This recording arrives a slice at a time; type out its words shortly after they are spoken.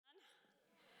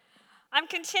I'm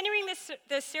continuing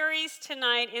this series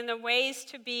tonight in the ways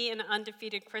to be an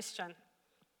undefeated Christian.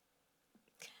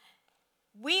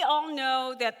 We all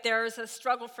know that there's a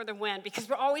struggle for the win because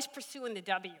we're always pursuing the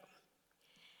W.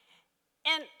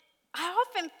 And I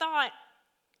often thought,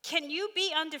 can you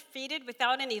be undefeated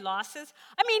without any losses?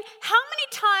 I mean, how many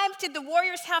times did the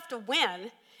Warriors have to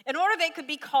win in order they could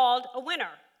be called a winner?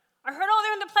 I heard,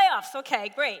 they're in the playoffs.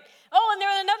 Okay, great. And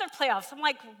they're in another playoffs. I'm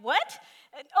like, what?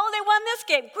 They won this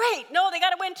game. Great. No, they got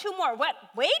to win 2 more. What?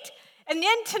 Wait? And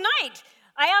then tonight,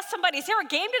 I asked somebody, is there a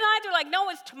game tonight? They're like, no,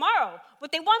 it's tomorrow.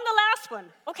 But they won the last one.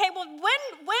 Okay, well,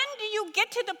 when do you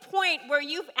get to the point where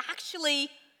you've actually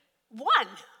won?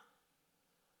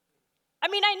 I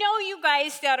mean, I know you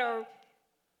guys that are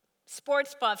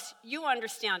sports buffs, you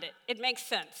understand it. It makes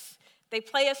sense. They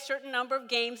play a certain number of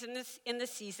games in the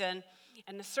season,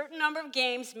 and a certain number of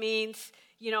games means,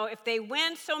 if they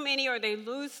win so many or they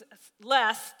lose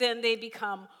less, then they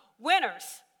become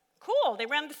winners. Cool, they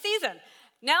ran the season.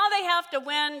 Now they have to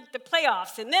win the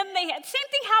playoffs, and then same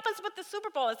thing happens with the Super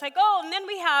Bowl. It's like, and then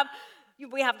we have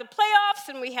the playoffs,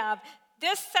 and we have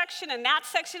this section and that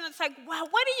section. It's like, wow,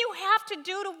 what do you have to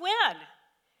do to win?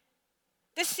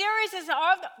 This series is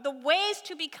all the ways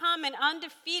to become an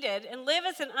undefeated and live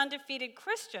as an undefeated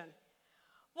Christian.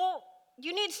 Well,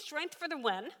 you need strength for the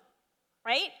win,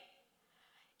 right?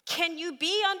 Can you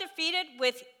be undefeated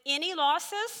with any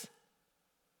losses?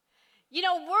 We're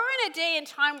in a day and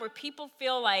time where people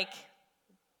feel like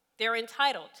they're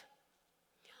entitled.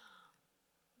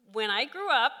 When I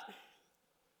grew up,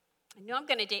 I know I'm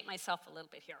going to date myself a little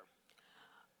bit here,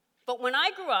 but when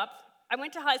I grew up, I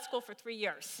went to high school for 3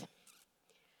 years.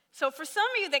 So for some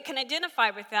of you that can identify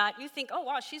with that, you think, oh,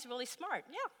 wow, she's really smart.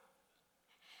 Yeah.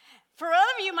 For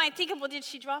other of you might think, well, did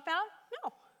she drop out?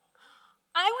 No.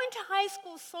 I went to high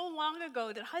school so long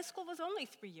ago that high school was only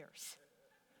 3 years.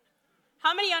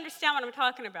 How many understand what I'm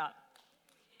talking about?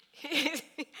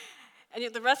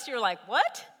 And the rest of you are like,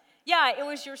 what? Yeah, it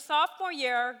was your sophomore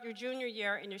year, your junior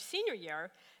year, and your senior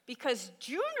year, because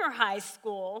junior high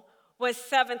school was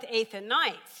 7th, 8th, and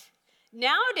 9th.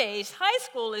 Nowadays, high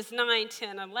school is 9,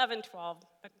 10, 11, 12,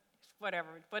 whatever.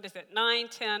 What is it? 9,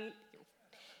 10,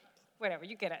 whatever,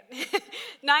 you get it.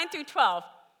 9 through 12.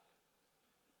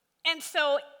 And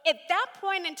so at that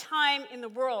point in time in the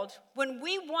world, when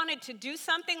we wanted to do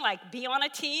something like be on a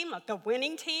team, the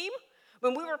winning team,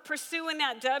 when we were pursuing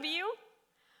that W,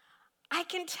 I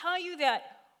can tell you that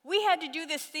we had to do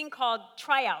this thing called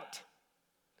tryout.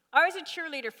 I was a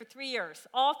cheerleader for 3 years,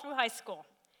 all through high school.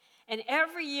 And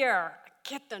every year, I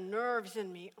get the nerves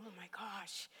in me, oh my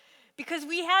gosh, because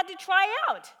we had to try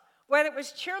out, whether it was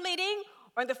cheerleading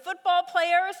or the football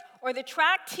players or the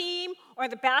track team or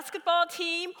the basketball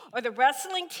team or the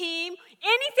wrestling team,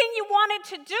 anything you wanted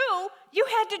to do, you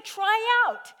had to try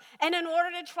out. And in order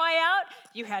to try out,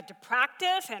 you had to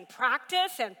practice and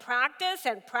practice and practice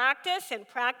and practice and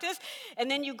practice.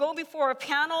 And then you go before a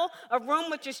panel, a room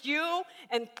with just you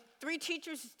and 3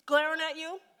 teachers glaring at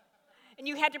you. And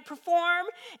you had to perform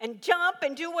and jump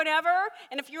and do whatever.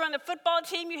 And if you're on the football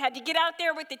team, you had to get out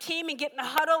there with the team and get in the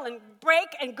huddle and break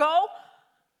and go.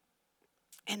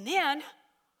 And then,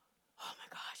 oh my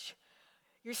gosh,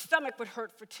 your stomach would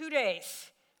hurt for 2 days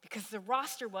because the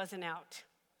roster wasn't out.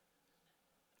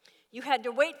 You had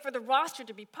to wait for the roster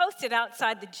to be posted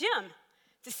outside the gym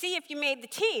to see if you made the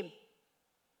team,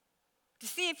 to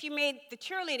see if you made the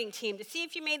cheerleading team, to see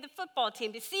if you made the football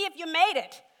team, to see if you made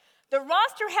it. The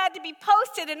roster had to be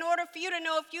posted in order for you to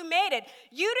know if you made it.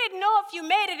 You didn't know if you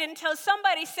made it until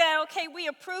somebody said, okay, we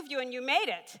approve you and you made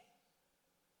it.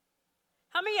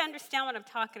 How many understand what I'm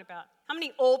talking about? How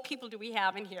many old people do we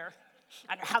have in here?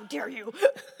 I don't know, how dare you?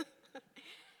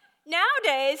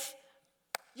 Nowadays,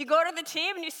 you go to the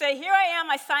team and you say, here I am,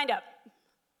 I signed up.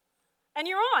 And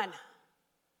you're on.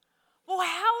 Well, how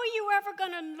are you ever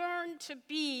going to learn to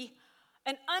be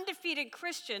an undefeated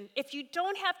Christian if you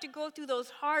don't have to go through those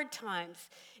hard times,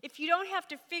 if you don't have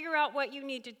to figure out what you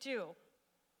need to do?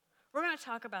 We're going to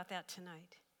talk about that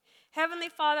tonight. Heavenly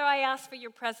Father, I ask for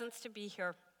your presence to be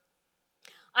here.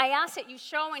 I ask that you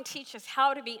show and teach us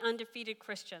how to be undefeated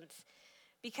Christians,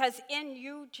 because in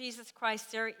you, Jesus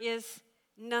Christ, there is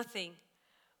nothing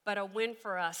but a win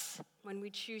for us when we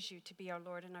choose you to be our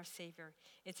Lord and our Savior.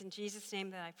 It's in Jesus'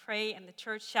 name that I pray, and the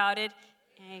church shouted,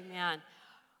 amen.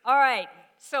 All right,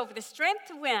 so for the strength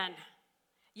to win,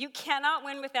 you cannot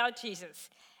win without Jesus.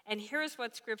 And here's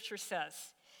what Scripture says.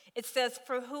 It says,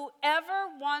 for whoever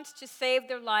wants to save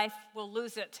their life will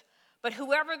lose it, but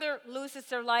whoever loses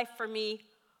their life for me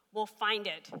will find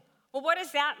it. Well, what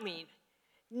does that mean?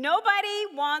 Nobody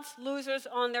wants losers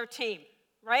on their team,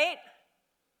 right?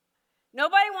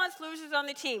 Nobody wants losers on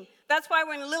the team. That's why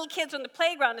when little kids on the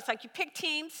playground, it's like you pick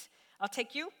teams. I'll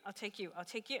take you, I'll take you, I'll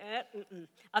take you,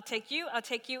 I'll take you, I'll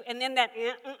take you. And then that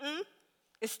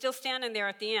is still standing there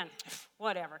at the end.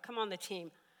 Whatever, come on the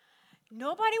team.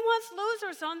 Nobody wants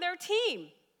losers on their team.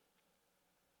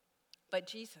 But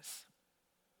Jesus.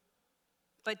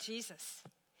 But Jesus.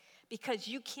 Because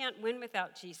you can't win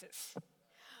without Jesus.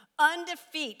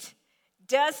 Undefeated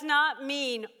does not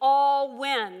mean all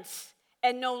wins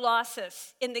and no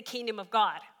losses in the kingdom of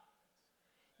God.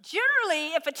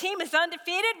 Generally, if a team is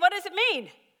undefeated, what does it mean?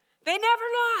 They never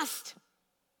lost.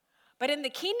 But in the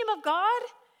kingdom of God,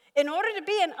 in order to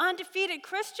be an undefeated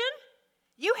Christian,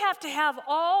 you have to have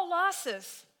all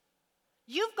losses.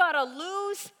 You've got to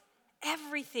lose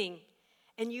everything.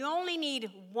 And you only need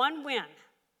one win.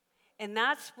 And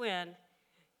that's when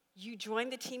you join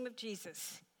the team of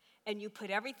Jesus and you put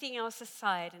everything else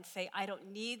aside and say, I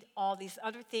don't need all these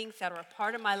other things that are a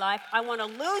part of my life. I want to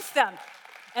lose them.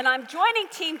 And I'm joining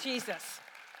Team Jesus.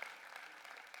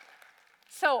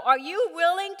 So, are you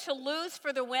willing to lose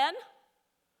for the win?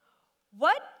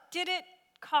 What did it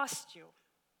cost you?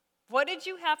 What did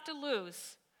you have to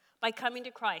lose by coming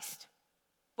to Christ?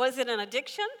 Was it an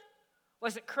addiction?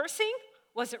 Was it cursing?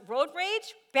 Was it road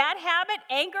rage? Bad habit?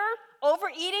 Anger?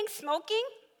 Overeating? Smoking?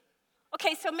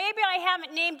 Okay, so maybe I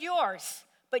haven't named yours,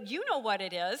 but you know what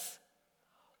it is.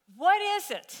 What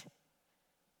is it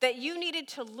that you needed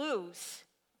to lose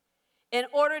in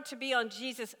order to be on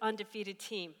Jesus' undefeated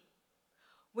team?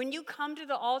 When you come to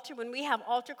the altar, when we have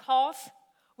altar calls,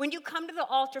 when you come to the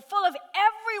altar full of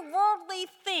every worldly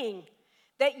thing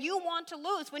that you want to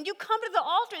lose, when you come to the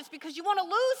altar, it's because you want to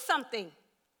lose something.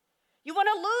 You want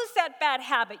to lose that bad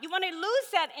habit. You want to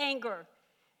lose that anger.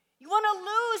 You want to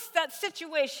lose that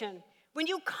situation. When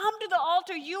you come to the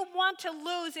altar, you want to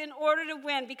lose in order to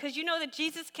win because you know that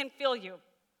Jesus can fill you.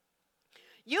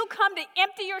 You come to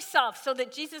empty yourself so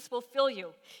that Jesus will fill you.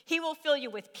 He will fill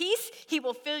you with peace. He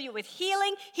will fill you with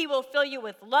healing. He will fill you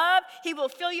with love. He will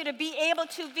fill you to be able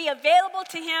to be available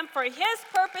to Him for His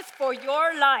purpose for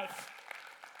your life.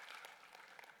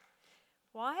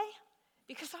 Why?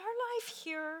 Because our life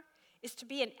here is to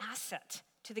be an asset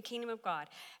to the kingdom of God.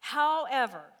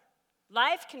 However,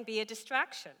 life can be a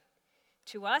distraction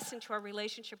to us and to our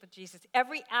relationship with Jesus.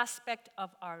 Every aspect of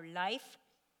our life,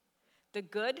 the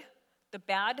good, the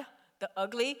bad, the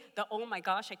ugly, the oh my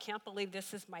gosh, I can't believe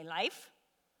this is my life,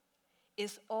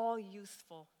 is all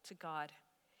useful to God.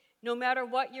 No matter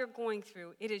what you're going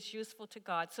through, it is useful to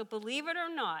God. So believe it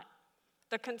or not,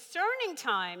 the concerning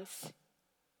times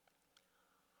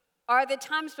are the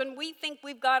times when we think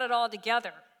we've got it all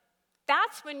together.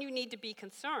 That's when you need to be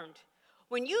concerned.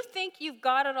 When you think you've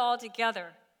got it all together,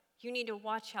 you need to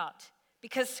watch out.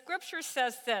 Because Scripture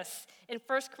says this in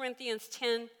 1 Corinthians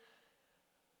 10,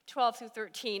 12 through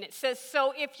 13. It says,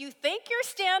 so if you think you're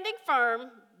standing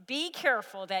firm, be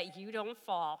careful that you don't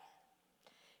fall.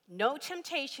 No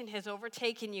temptation has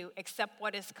overtaken you except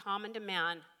what is common to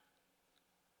man.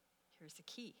 Here's the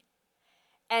key.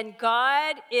 And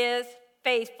God is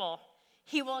faithful.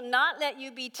 He will not let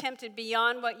you be tempted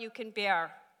beyond what you can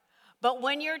bear. But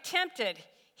when you're tempted,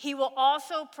 He will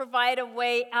also provide a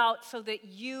way out so that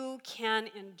you can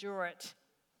endure it.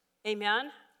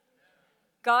 Amen?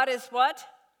 God is what?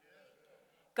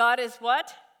 God is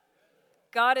what?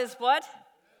 God is what?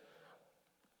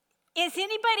 Is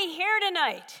anybody here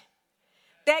tonight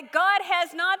that God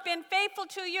has not been faithful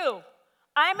to you?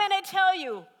 I'm going to tell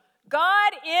you,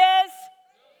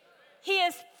 He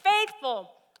is faithful.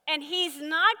 And He's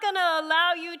not going to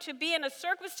allow you to be in a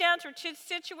circumstance or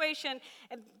situation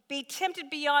and be tempted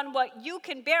beyond what you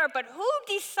can bear. But who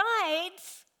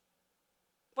decides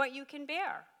what you can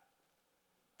bear?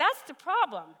 That's the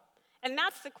problem. And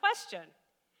that's the question.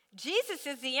 Jesus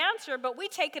is the answer, but we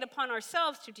take it upon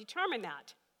ourselves to determine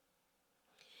that.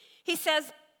 He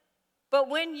says, but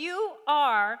when you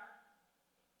are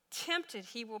tempted,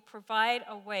 He will provide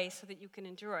a way so that you can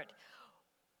endure it.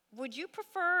 Would you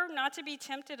prefer not to be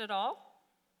tempted at all?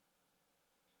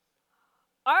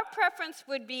 Our preference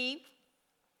would be,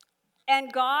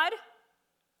 and God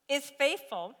is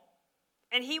faithful,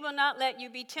 and He will not let you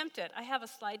be tempted. I have a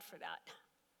slide for that.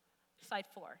 Slide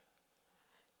 4.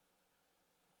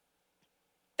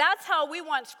 That's how we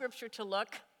want Scripture to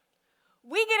look.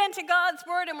 We get into God's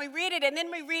Word and we read it, and then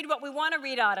we read what we want to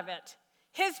read out of it.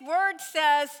 His Word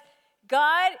says,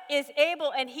 God is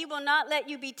able and He will not let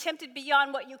you be tempted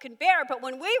beyond what you can bear. But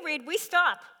when we read, we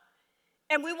stop.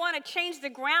 And we want to change the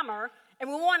grammar. And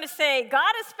we want to say,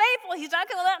 God is faithful. He's not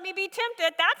going to let me be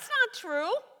tempted. That's not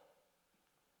true.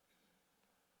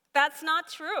 That's not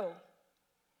true.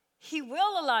 He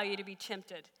will allow you to be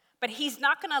tempted. But he's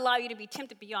not going to allow you to be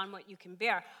tempted beyond what you can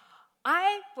bear.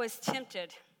 I was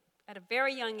tempted at a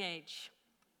very young age.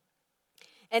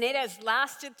 And it has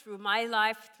lasted through my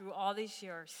life through all these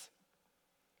years.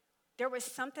 There was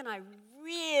something I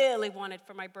really wanted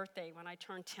for my birthday when I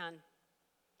turned 10.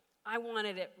 I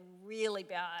wanted it really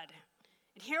bad.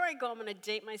 And here I go, I'm going to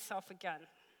date myself again.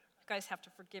 You guys have to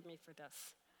forgive me for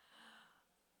this.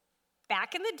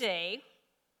 Back in the day,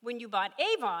 when you bought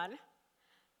Avon,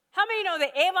 how many know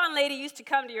the Avon lady used to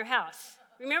come to your house?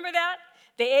 Remember that?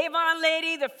 The Avon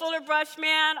lady, the Fuller Brush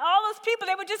man, all those people,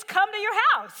 they would just come to your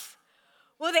house.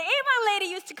 Well, the Avon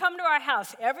lady used to come to our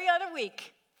house every other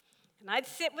week. And I'd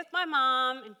sit with my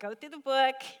mom and go through the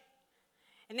book.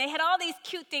 And they had all these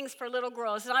cute things for little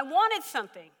girls. And I wanted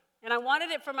something. And I wanted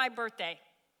it for my birthday.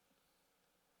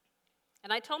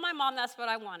 And I told my mom that's what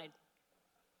I wanted.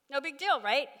 No big deal,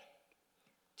 right?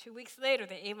 2 weeks later,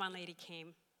 the Avon lady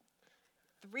came.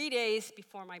 3 days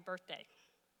before my birthday.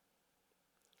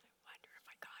 I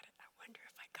wonder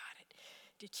if I got it.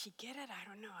 Did she get it? I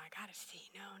don't know. I got to see.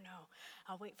 No.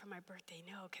 I'll wait for my birthday.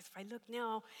 No, because if I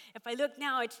look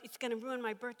now, it's going to ruin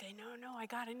my birthday. No, I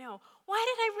got to know. Why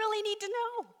did I really need to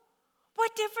know?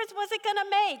 What difference was it going to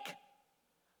make?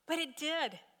 But it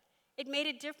did. It made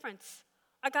a difference.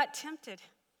 I got tempted.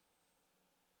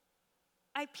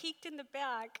 I peeked in the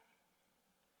bag.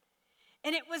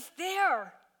 And it was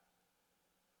there.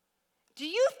 Do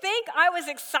you think I was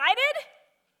excited?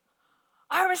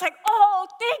 I was like, oh,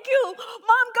 thank you.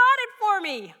 Mom got it for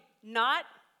me. Not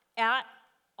at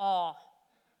all.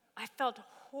 I felt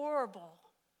horrible.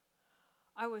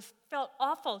 Felt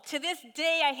awful. To this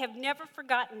day, I have never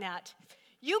forgotten that.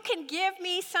 You can give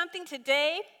me something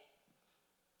today,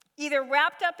 either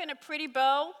wrapped up in a pretty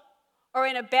bow or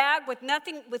in a bag with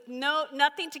nothing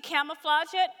to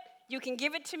camouflage it. You can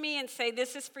give it to me and say,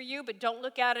 this is for you, but don't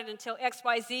look at it until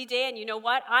XYZ day. And you know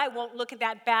what? I won't look at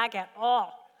that bag at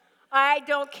all. I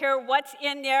don't care what's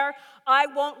in there. I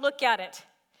won't look at it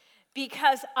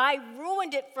because I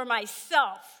ruined it for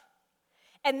myself.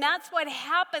 And that's what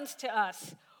happens to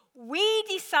us. We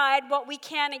decide what we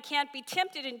can and can't be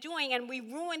tempted in doing, and we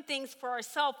ruin things for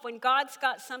ourselves when God's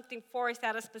got something for us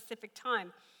at a specific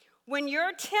time. When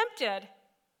you're tempted,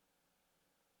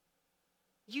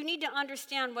 you need to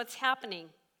understand what's happening.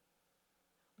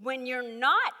 When you're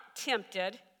not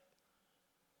tempted,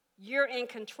 you're in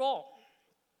control.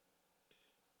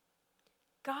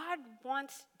 God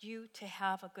wants you to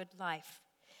have a good life.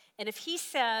 And if he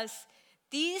says,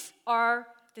 these are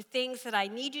the things that I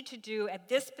need you to do at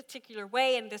this particular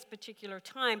way and this particular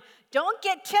time, don't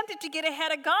get tempted to get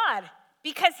ahead of God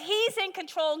because he's in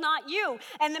control, not you.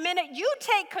 And the minute you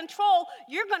take control,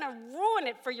 you're going to ruin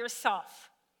it for yourself.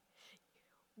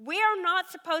 We are not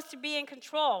supposed to be in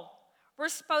control. We're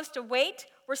supposed to wait.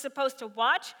 We're supposed to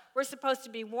watch. We're supposed to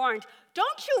be warned.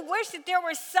 Don't you wish that there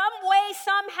was some way,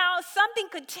 somehow, something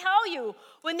could tell you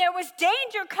when there was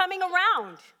danger coming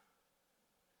around?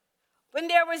 When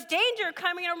there was danger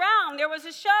coming around, there was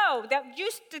a show that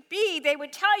used to be, they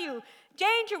would tell you,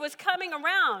 danger was coming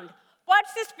around. Watch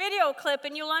this video clip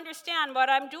and you'll understand what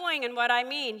I'm doing and what I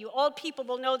mean. You old people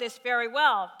will know this very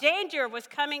well. Danger was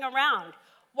coming around.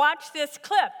 Watch this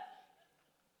clip.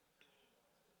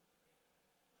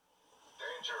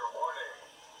 Danger, warning.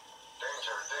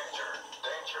 Danger, danger,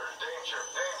 danger, danger,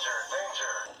 danger,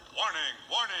 danger. Warning,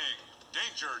 warning.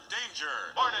 Danger, danger.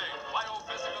 Warning,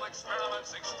 biophysical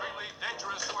experiments extremely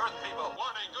dangerous to Earth people.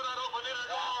 Warning, do not open inner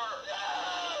door.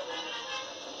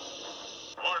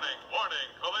 Warning, warning,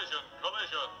 collision,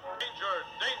 collision. Danger,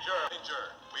 danger, danger.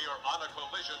 We are on a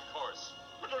collision course.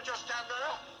 Would you just stand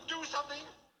there? Do something?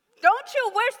 Don't you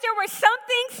wish there was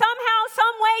something, somehow,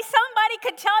 some way, somebody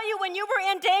could tell you when you were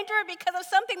in danger because of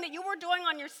something that you were doing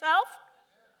on yourself?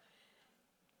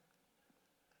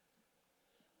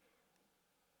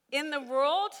 In the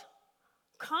world,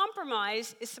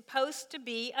 compromise is supposed to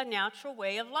be a natural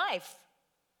way of life.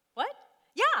 What?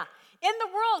 Yeah. In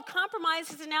the world, compromise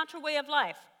is a natural way of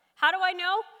life. How do I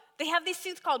know? They have these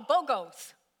things called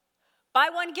BOGOs. Buy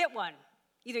one, get one.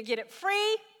 Either get it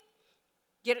free,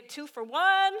 get it 2 for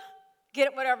 1, get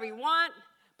it whatever you want,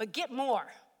 but get more.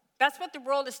 That's what the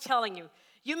world is telling you.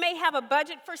 You may have a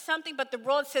budget for something, but the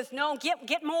world says, no,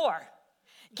 get more.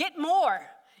 Get more.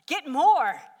 Get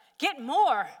more. Get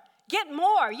more. Get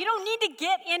more. You don't need to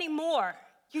get any more.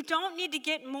 You don't need to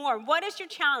get more. What is your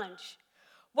challenge?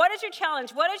 What is your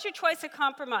challenge? What is your choice of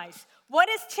compromise? What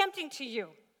is tempting to you?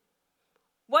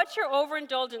 What's your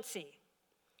overindulgency?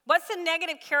 What's the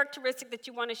negative characteristic that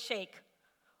you want to shake?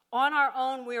 On our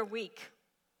own, we're weak.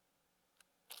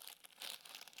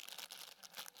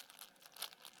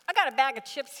 I got a bag of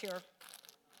chips here.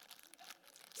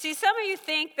 See, some of you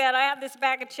think that I have this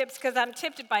bag of chips because I'm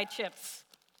tempted by chips,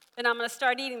 and I'm going to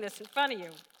start eating this in front of you.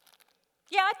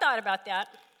 Yeah, I thought about that.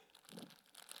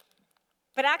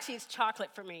 But actually, it's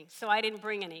chocolate for me, so I didn't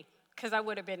bring any because I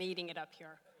would have been eating it up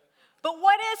here. But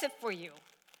what is it for you?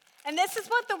 And this is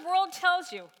what the world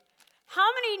tells you. How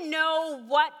many know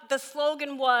what the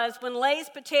slogan was when Lay's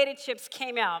potato chips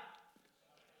came out?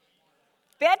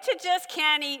 Bet you just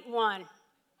can't eat one.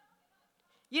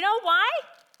 You know why?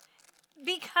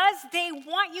 Because they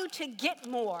want you to get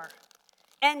more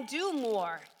and do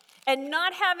more and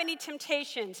not have any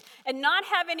temptations and not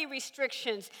have any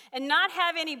restrictions and not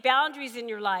have any boundaries in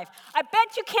your life. I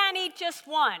bet you can't eat just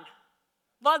one.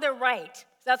 Well, they're right.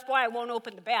 That's why I won't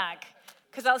open the bag,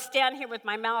 because I'll stand here with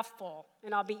my mouth full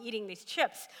and I'll be eating these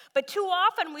chips. But too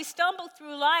often we stumble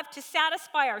through life to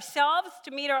satisfy ourselves,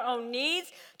 to meet our own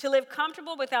needs, to live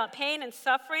comfortable without pain and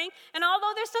suffering. And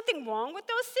although there's nothing wrong with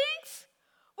those things,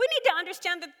 we need to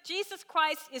understand that Jesus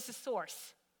Christ is the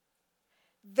source.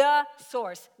 The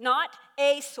source, not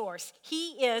a source.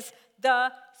 He is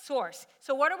the source.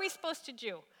 So what are we supposed to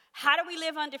do? How do we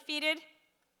live undefeated?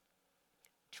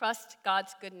 Trust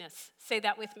God's goodness. Say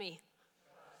that with me.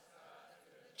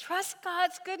 Trust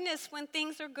God's goodness when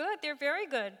things are good. They're very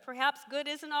good. Perhaps good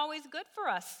isn't always good for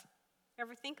us.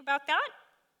 Ever think about that?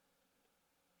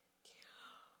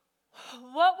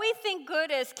 What we think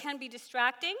good is can be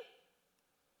distracting.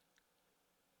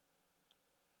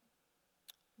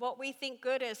 What we think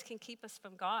good is can keep us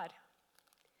from God.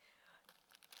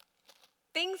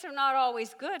 Things are not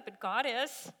always good, but God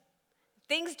is.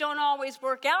 Things don't always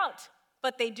work out,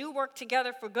 but they do work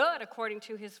together for good according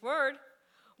to His word.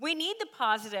 We need the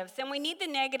positives and we need the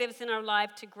negatives in our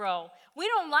life to grow. We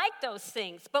don't like those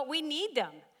things, but we need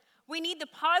them. We need the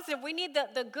positive, we need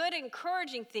the good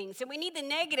encouraging things, and we need the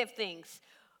negative things.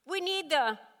 We need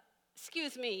the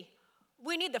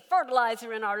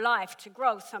fertilizer in our life to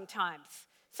grow sometimes.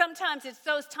 Sometimes it's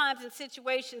those times and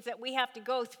situations that we have to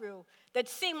go through that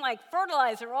seem like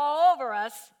fertilizer all over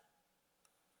us.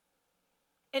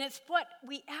 And it's what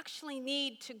we actually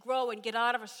need to grow and get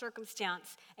out of a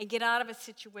circumstance and get out of a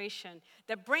situation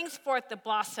that brings forth the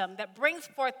blossom, that brings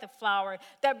forth the flower,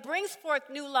 that brings forth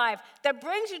new life, that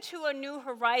brings you to a new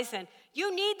horizon.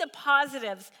 You need the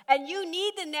positives and you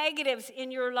need the negatives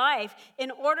in your life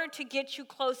in order to get you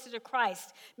closer to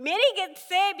Christ. Many get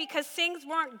saved because things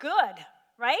weren't good,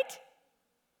 right?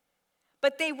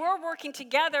 But they were working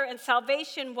together and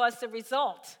salvation was the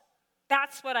result.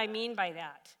 That's what I mean by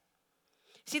that.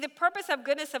 See, the purpose of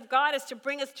goodness of God is to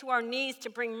bring us to our knees, to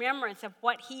bring remembrance of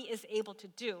what He is able to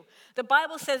do. The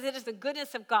Bible says it is the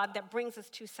goodness of God that brings us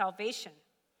to salvation.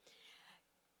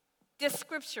 This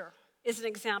scripture is an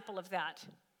example of that.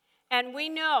 And we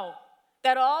know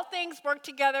that all things work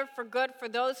together for good for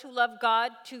those who love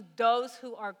God, to those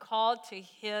who are called to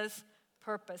His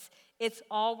purpose. It's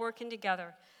all working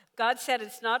together. God said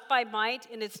it's not by might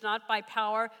and it's not by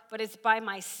power, but it's by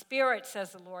my Spirit,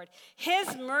 says the Lord.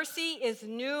 His mercy is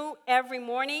new every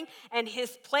morning, and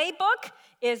His playbook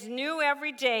is new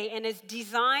every day and is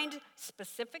designed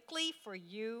specifically for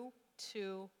you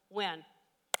to win.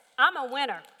 I'm a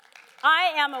winner.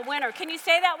 I am a winner. Can you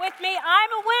say that with me? I'm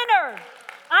a winner.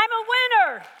 I'm a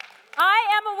winner. I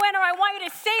am a winner. I want you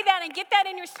to say that and get that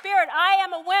in your spirit. I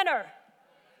am a winner.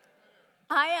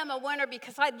 I am a winner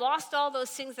because I lost all those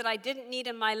things that I didn't need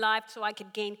in my life so I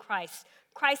could gain Christ.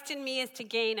 Christ in me is to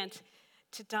gain and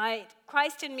to die.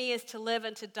 Christ in me is to live,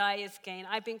 and to die is gain.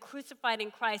 I've been crucified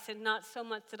in Christ, and not so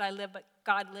much that I live, but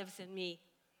God lives in me.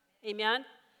 Amen?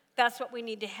 That's what we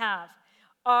need to have.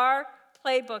 Our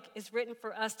playbook is written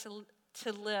for us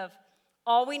to live.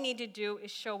 All we need to do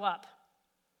is show up.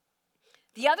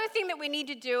 The other thing that we need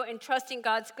to do in trusting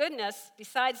God's goodness,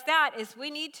 besides that, is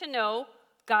we need to know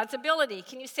God's ability.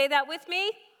 Can you say that with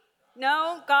me?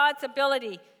 Know God's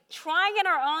ability. Trying in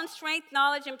our own strength,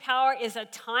 knowledge, and power is a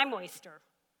time waster.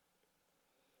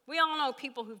 We all know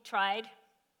people who've tried.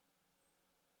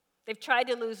 They've tried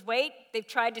to lose weight. They've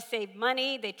tried to save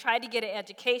money. They've tried to get an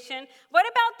education. What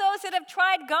about those that have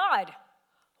tried God?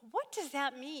 What does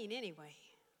that mean anyway?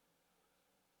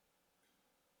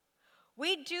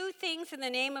 We do things in the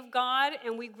name of God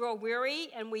and we grow weary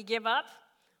and we give up.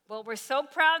 Well, we're so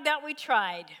proud that we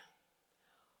tried.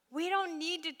 We don't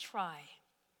need to try.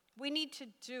 We need to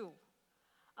do.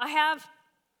 I have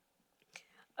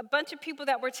a bunch of people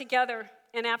that were together,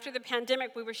 and after the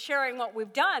pandemic, we were sharing what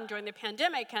we've done during the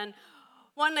pandemic, and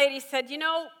one lady said,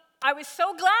 I was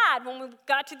so glad when we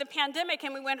got to the pandemic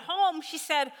and we went home. She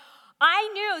said, I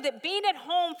knew that being at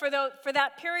home for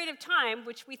that period of time,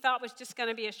 which we thought was just going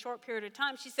to be a short period of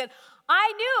time, she said,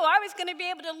 I knew I was going to be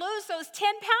able to lose those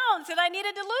 10 pounds that I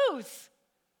needed to lose.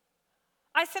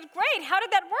 I said, great, how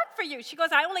did that work for you? She goes,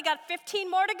 I only got 15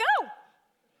 more to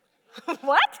go.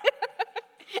 What?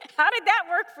 How did that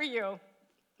work for you?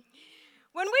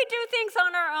 When we do things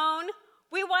on our own,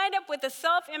 we wind up with a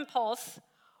self-impulse.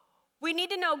 We need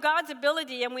to know God's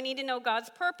ability and we need to know God's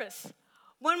purpose.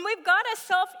 When we've got a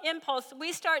self-impulse,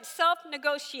 we start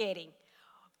self-negotiating.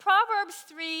 Proverbs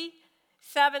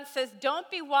 3:7 says, don't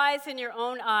be wise in your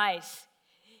own eyes.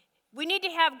 We need to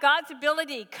have God's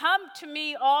ability. Come to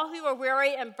me, all who are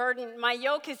weary and burdened. My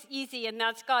yoke is easy, and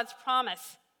that's God's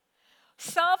promise.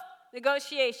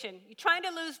 Self-negotiation. You're trying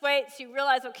to lose weight, so you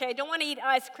realize, okay, I don't want to eat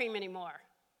ice cream anymore.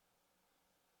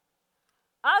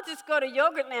 I'll just go to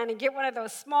Yogurtland and get one of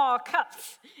those small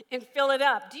cups and fill it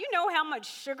up. Do you know how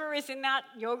much sugar is in that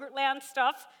Yogurtland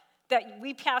stuff that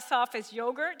we pass off as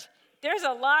yogurt? There's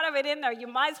a lot of it in there. You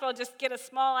might as well just get a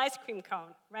small ice cream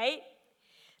cone, right?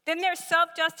 Then there's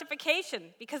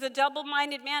self-justification, because a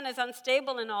double-minded man is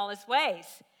unstable in all his ways.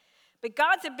 But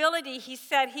God's ability, he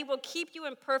said, he will keep you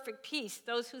in perfect peace,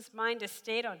 those whose mind is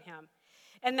stayed on him.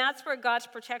 And that's where God's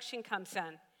protection comes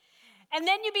in. And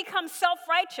then you become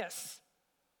self-righteous.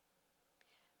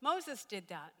 Moses did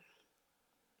that.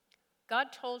 God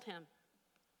told him,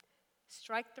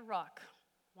 strike the rock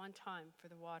one time for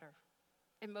the water.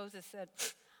 And Moses said,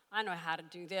 I know how to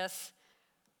do this.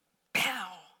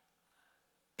 Pow,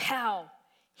 pow.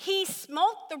 He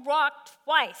smote the rock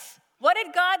twice. What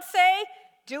did God say?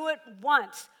 Do it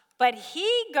once. But he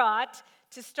got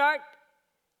to start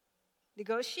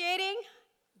negotiating,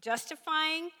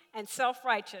 justifying, and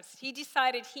self-righteous. He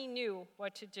decided he knew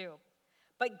what to do.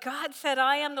 But God said,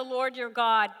 I am the Lord your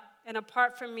God, and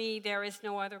apart from me, there is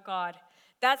no other God.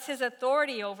 That's his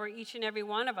authority over each and every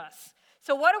one of us.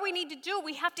 So what do we need to do?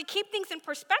 We have to keep things in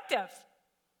perspective.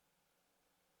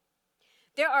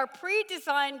 There are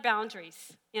pre-designed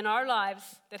boundaries in our lives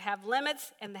that have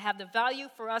limits and that have the value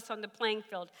for us on the playing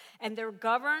field. And they're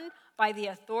governed by the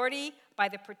authority, by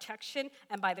the protection,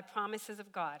 and by the promises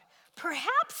of God.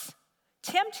 Perhaps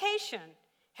temptation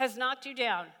has knocked you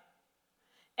down.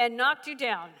 And knocked you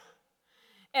down,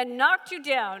 and knocked you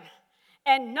down,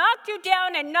 and knocked you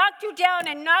down, and knocked you down,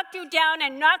 and knocked you down,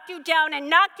 and knocked you down, and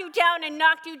knocked you down, and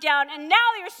knocked you down, and now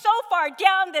you're so far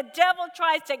down, the devil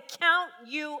tries to count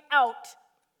you out.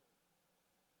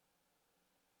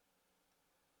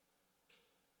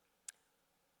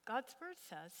 God's word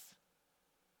says,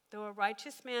 though a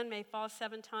righteous man may fall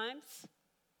 7 times,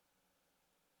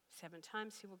 7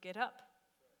 times he will get up.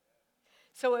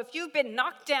 So if you've been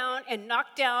knocked down and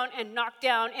knocked down and knocked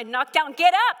down and knocked down,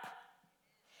 get up.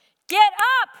 Get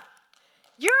up.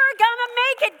 You're going to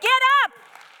make it. Get up.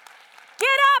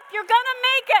 Get up. You're going to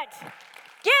make it.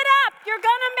 Get up. You're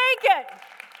going to make it.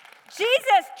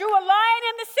 Jesus drew a line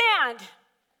in the sand.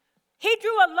 He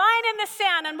drew a line in the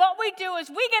sand, and what we do is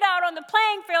we get out on the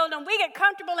playing field and we get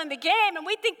comfortable in the game and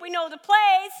we think we know the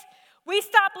plays. We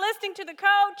stop listening to the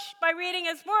coach by reading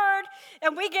his word,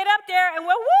 and we get up there and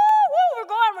we're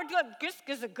doing, this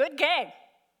is a good game.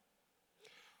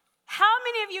 How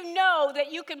many of you know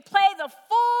that you can play the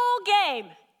full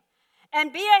game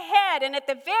and be ahead, and at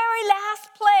the very last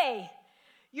play,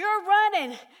 you're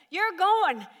running, you're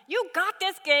going, you got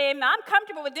this game, I'm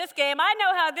comfortable with this game, I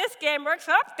know how this game works,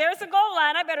 there's the goal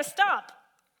line, I better stop.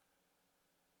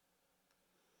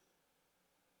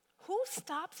 Who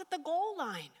stops at the goal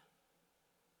line?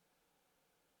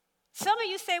 Some of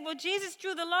you say, well, Jesus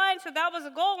drew the line, so that was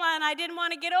a goal line. I didn't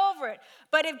want to get over it.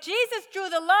 But if Jesus drew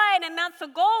the line and that's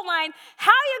the goal line,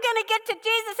 how are you going to get to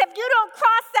Jesus if you don't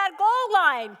cross that goal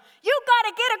line? You've got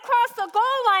to get across the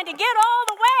goal line to get all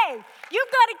the way.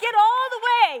 You've got to get all the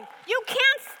way. You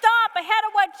can't stop ahead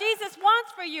of what Jesus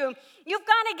wants for you. You've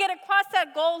got to get across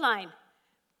that goal line.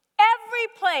 Every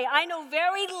play, I know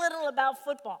very little about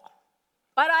football,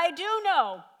 but I do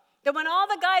know that when all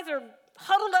the guys are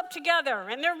huddled up together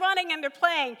and they're running and they're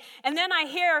playing, and then I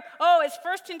hear, oh, it's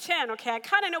 1st and 10. Okay, I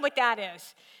kind of know what that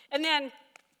is. And then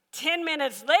 10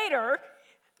 minutes later,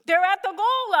 they're at the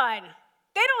goal line.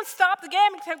 They don't stop the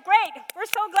game and say, great, we're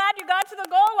so glad you got to the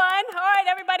goal line. All right,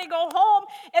 everybody go home.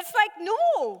 It's like,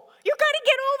 no, you got to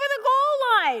get over the goal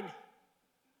line.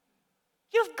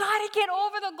 You've got to get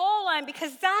over the goal line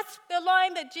because that's the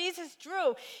line that Jesus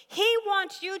drew. He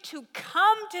wants you to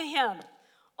come to him,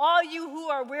 all you who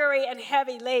are weary and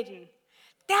heavy laden.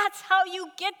 That's how you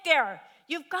get there.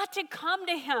 You've got to come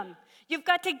to him. You've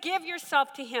got to give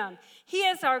yourself to him. He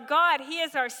is our God. He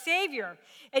is our Savior.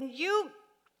 And you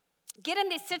get in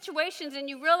these situations and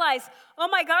you realize, oh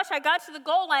my gosh, I got to the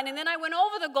goal line and then I went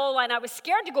over the goal line. I was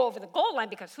scared to go over the goal line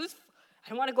because I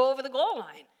don't want to go over the goal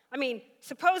line. I mean,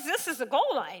 suppose this is the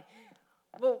goal line.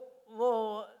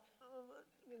 Well,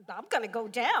 I'm going to go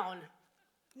down.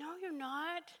 No, you're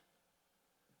not.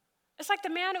 It's like the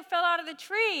man who fell out of the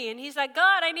tree, and he's like,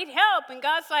 God, I need help. And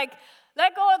God's like,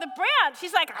 let go of the branch.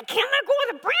 He's like, I can't let go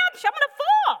of the branch. I'm going to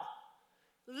fall.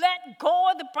 Let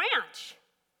go of the branch.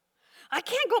 I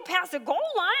can't go past the goal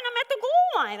line. I'm at the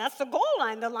goal line. That's the goal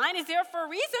line. The line is there for a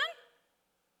reason.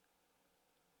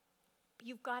 But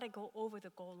you've got to go over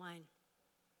the goal line.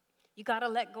 You got to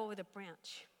let go of the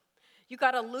branch. You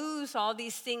got to lose all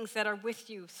these things that are with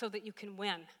you so that you can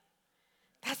win.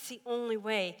 That's the only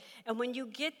way. And when you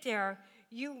get there,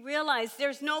 you realize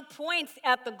there's no points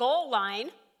at the goal line.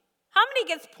 How many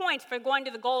gets points for going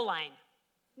to the goal line?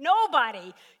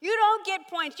 Nobody. You don't get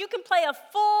points. You can play a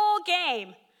full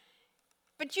game,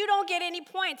 but you don't get any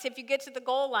points if you get to the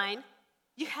goal line.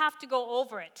 You have to go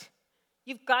over it.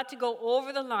 You've got to go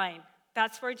over the line.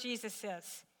 That's where Jesus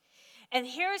is. And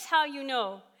here's how you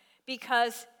know,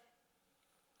 because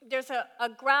there's a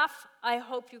graph I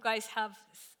hope you guys have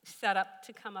set up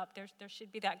to come up. There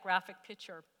should be that graphic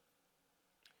picture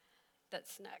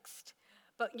that's next.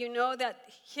 But you know that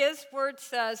his word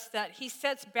says that he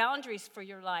sets boundaries for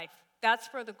your life. That's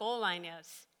where the goal line is.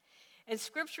 And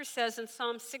scripture says in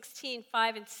Psalm 16,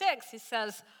 5 and 6, he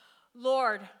says,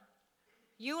 Lord,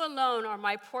 you alone are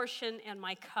my portion and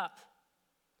my cup.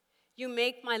 You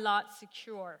make my lot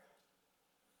secure.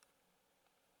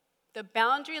 The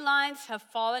boundary lines have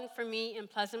fallen for me in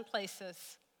pleasant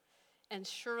places, and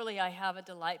surely I have a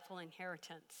delightful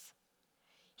inheritance.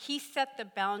 He set the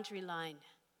boundary line.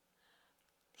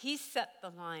 He set the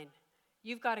line.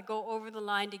 You've got to go over the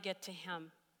line to get to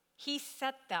him. He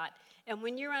set that. And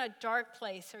when you're in a dark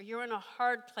place, or you're in a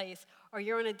hard place, or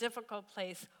you're in a difficult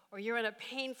place, or you're in a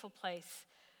painful place,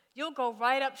 you'll go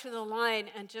right up to the line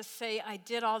and just say, I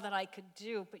did all that I could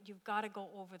do, but you've got to go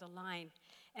over the line.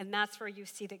 And that's where you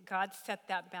see that God set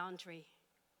that boundary.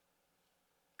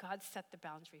 God set the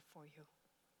boundary for you.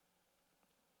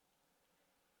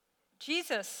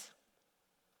 Jesus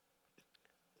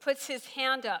puts his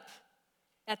hand up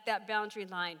at that boundary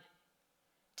line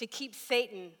to keep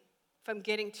Satan from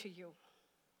getting to you.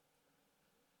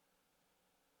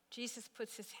 Jesus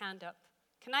puts his hand up.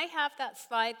 Can I have that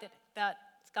slide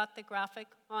that's got the graphic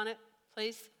on it,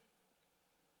 please?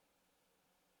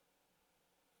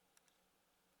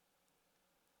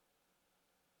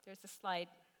 There's a slide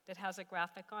that has a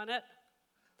graphic on it.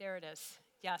 There it is.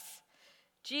 Yes.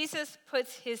 Jesus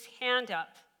puts his hand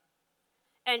up,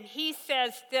 and he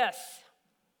says this.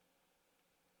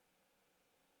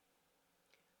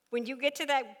 When you get to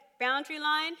that boundary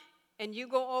line, and you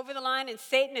go over the line, and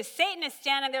Satan is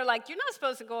standing there like, you're not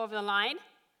supposed to go over the line.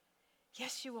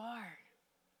 Yes, you are.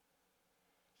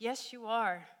 Yes, you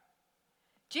are.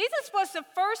 Jesus was the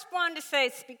first one to say,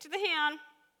 speak to the hand.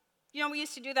 You know, we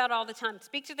used to do that all the time.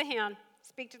 Speak to the hand.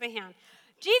 Speak to the hand.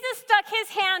 Jesus stuck his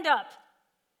hand up,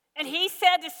 and he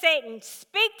said to Satan,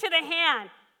 speak to the hand.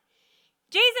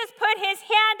 Jesus put his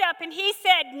hand up, and he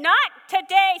said, not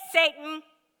today, Satan.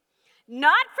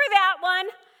 Not for that one.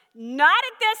 Not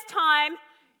at this time.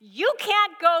 You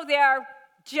can't go there.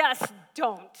 Just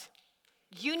don't.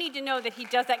 You need to know that he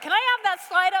does that. Can I have that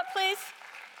slide up, please?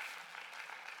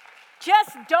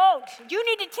 Just don't. You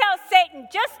need to tell Satan,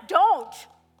 just don't.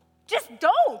 Just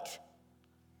don't.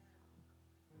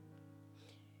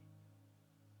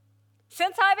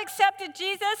 Since I've accepted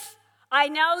Jesus, I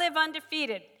now live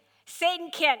undefeated. Satan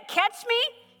can't catch me.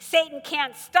 Satan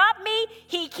can't stop me.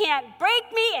 He can't break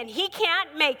me, and he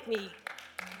can't make me.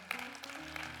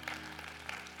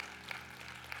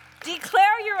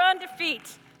 Declare your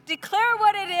undefeat. Declare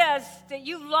what it is that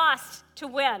you lost to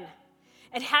win.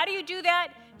 And how do you do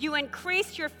that? You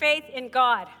increase your faith in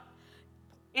God.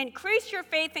 Increase your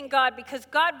faith in God, because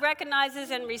God recognizes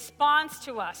and responds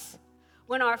to us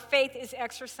when our faith is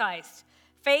exercised.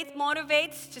 Faith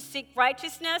motivates to seek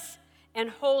righteousness and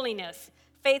holiness.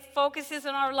 Faith focuses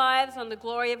in our lives on the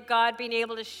glory of God being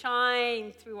able to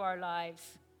shine through our lives.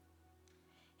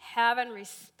 Having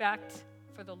respect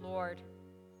for the Lord.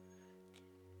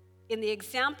 In the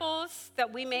examples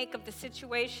that we make of the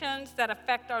situations that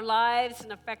affect our lives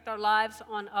and affect our lives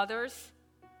on others,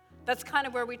 that's kind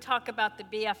of where we talk about the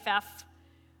BFF,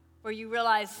 where you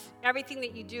realize everything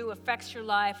that you do affects your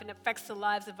life and affects the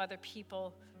lives of other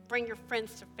people. Bring your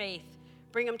friends to faith.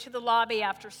 Bring them to the lobby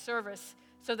after service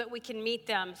so that we can meet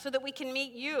them, so that we can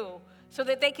meet you, so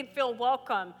that they can feel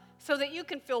welcome, so that you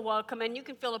can feel welcome and you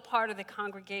can feel a part of the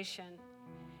congregation.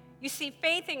 You see,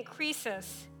 faith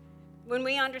increases when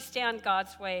we understand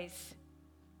God's ways.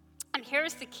 And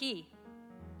here's the key.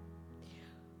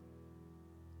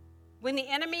 When the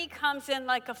enemy comes in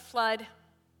like a flood,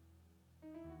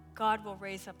 God will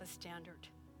raise up a standard.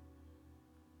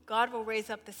 God will raise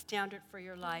up the standard for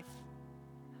your life.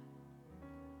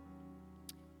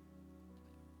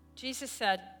 Jesus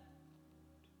said,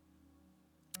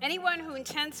 anyone who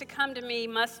intends to come to me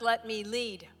must let me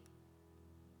lead.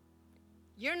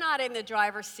 You're not in the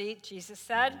driver's seat, Jesus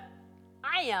said.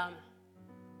 I am.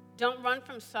 Don't run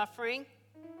from suffering.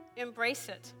 Embrace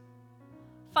it.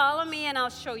 Follow me and I'll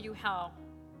show you how.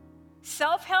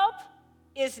 Self-help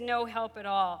is no help at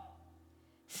all.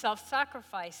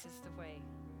 Self-sacrifice is the way.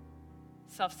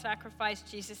 Self-sacrifice,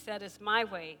 Jesus said, is my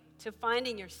way to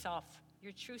finding yourself,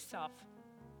 your true self.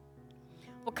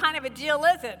 What kind of a deal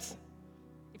is it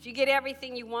if you get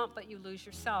everything you want but you lose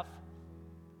yourself?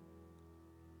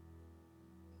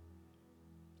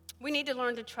 We need to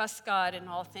learn to trust God in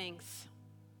all things,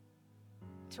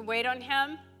 to wait on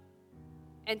Him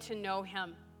and to know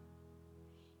Him.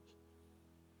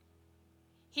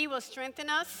 He will strengthen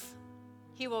us,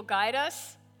 He will guide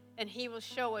us, and He will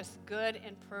show us good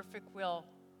and perfect will.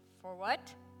 For what?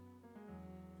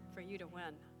 For you to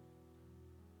win.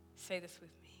 Say this with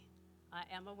me. I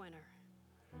am a winner.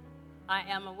 I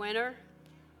am a winner.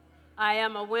 I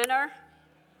am a winner.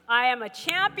 I am a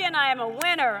champion. I am a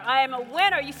winner. I am a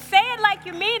winner. You say it like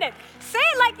you mean it. Say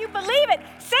it like you believe it.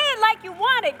 Say it like you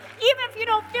want it. Even if you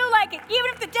don't feel like it,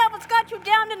 even if the devil's got you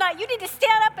down tonight, you need to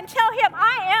stand up and tell him,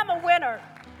 I am a winner.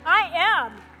 I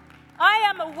am. I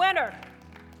am a winner.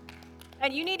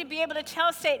 And you need to be able to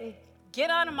tell Satan, get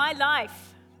out of my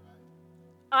life.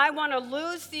 I want to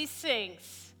lose these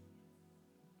things.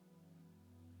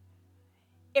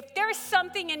 If there's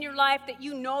something in your life that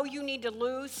you know you need to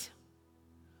lose,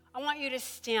 I want you to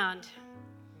stand.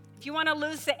 If you want to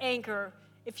lose the anger,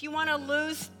 if you want to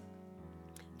lose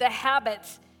the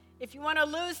habits, if you want to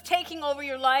lose taking over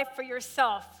your life for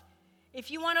yourself,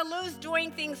 if you want to lose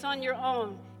doing things on your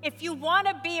own, if you want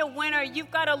to be a winner,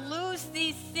 you've got to lose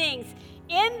these things.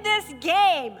 In this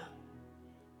game,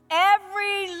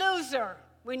 every loser,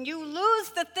 when you lose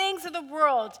the things of the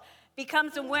world,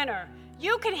 becomes a winner.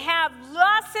 You can have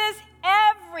losses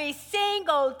every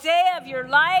single day of your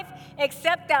life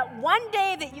except that one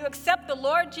day that you accept the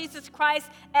Lord Jesus Christ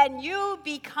and you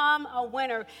become a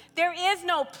winner. There is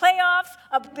no playoffs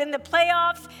in the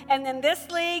playoffs and then this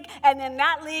league and then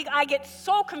that league. I get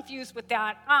so confused with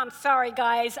that. I'm sorry,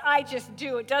 guys. I just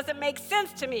do. It doesn't make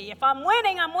sense to me. If I'm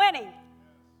winning, I'm winning.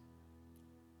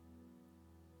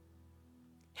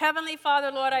 Heavenly Father,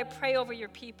 Lord, I pray over your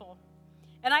people.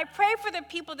 And I pray for the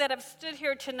people that have stood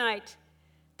here tonight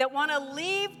that want to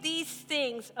leave these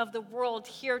things of the world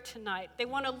here tonight. They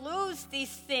want to lose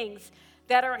these things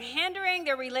that are hindering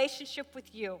their relationship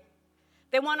with you.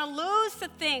 They want to lose the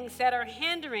things that are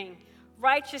hindering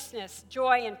righteousness,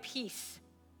 joy, and peace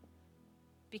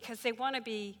because they want to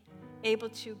be able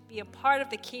to be a part of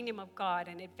the kingdom of God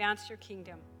and advance your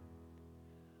kingdom.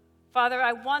 Father,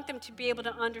 I want them to be able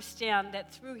to understand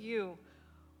that through you,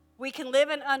 we can live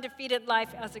an undefeated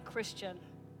life as a Christian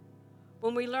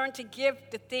when we learn to give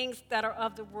the things that are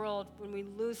of the world, when we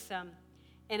lose them,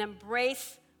 and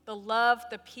embrace the love,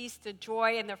 the peace, the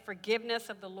joy, and the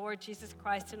forgiveness of the Lord Jesus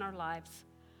Christ in our lives.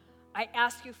 I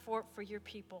ask you for it for your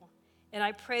people, and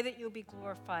I pray that you'll be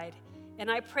glorified. And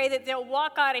I pray that they'll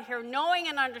walk out of here knowing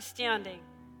and understanding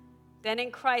that in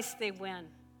Christ they win.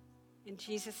 In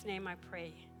Jesus' name I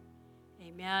pray.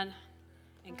 Amen.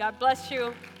 And God bless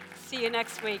you. See you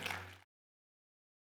next week.